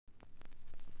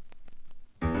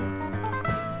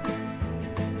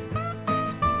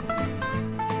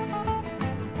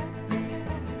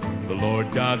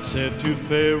Lord God said to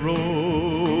Pharaoh,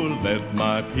 let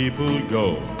my people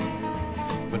go.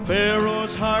 But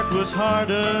Pharaoh's heart was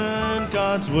hardened,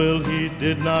 God's will he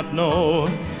did not know.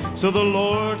 So the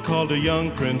Lord called a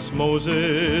young prince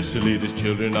Moses to lead his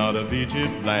children out of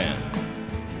Egypt land.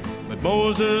 But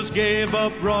Moses gave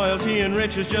up royalty and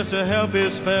riches just to help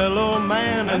his fellow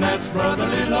man. And that's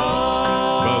brotherly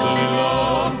love, brotherly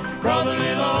love,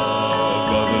 brotherly love,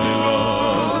 brotherly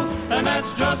love. And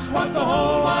that's just what the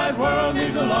whole wide world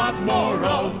needs a lot more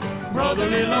of.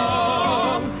 Brotherly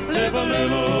love, live a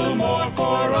little more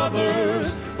for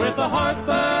others with a heart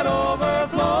that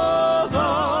overflows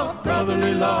of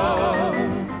brotherly love.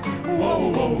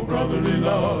 Whoa, whoa, brotherly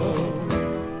love.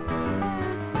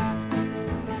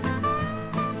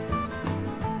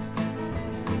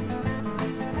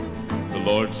 The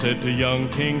Lord said to young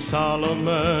King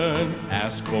Solomon,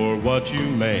 ask for what you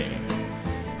may.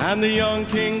 And the young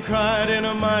king cried in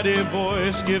a mighty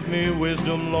voice, give me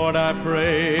wisdom, Lord, I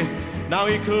pray. Now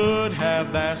he could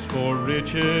have asked for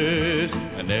riches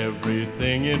and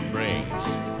everything it brings.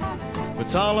 But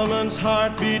Solomon's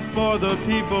heart beat for the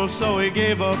people, so he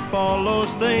gave up all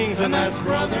those things. And that's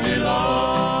brotherly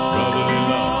love, brotherly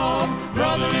love,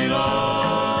 brotherly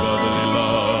love, brotherly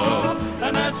love.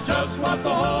 And that's just what the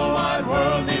whole wide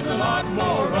world needs a lot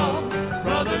more of.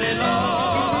 Brotherly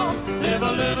love, live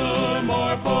a little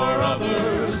more for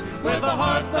others with a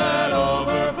heart that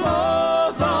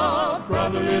overflows of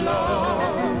brotherly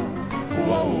love.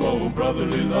 Whoa, whoa,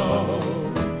 brotherly love.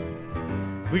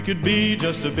 If we could be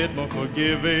just a bit more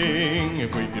forgiving,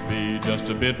 if we could be just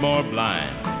a bit more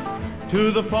blind to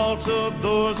the faults of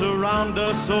those around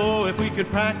us, so if we could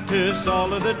practice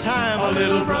all of the time a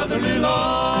little brotherly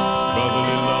love,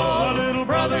 brotherly love, a little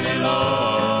brotherly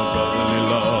love, brotherly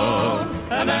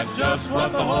love. And that's just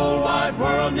what the whole wide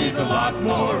world needs a lot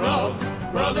more of.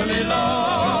 Brotherly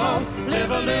love,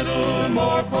 live a little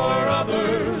more for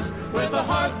others with a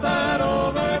heart that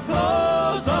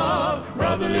overflows of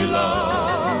brotherly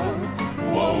love.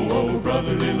 Whoa, whoa,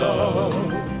 brotherly love,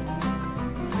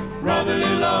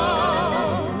 brotherly love.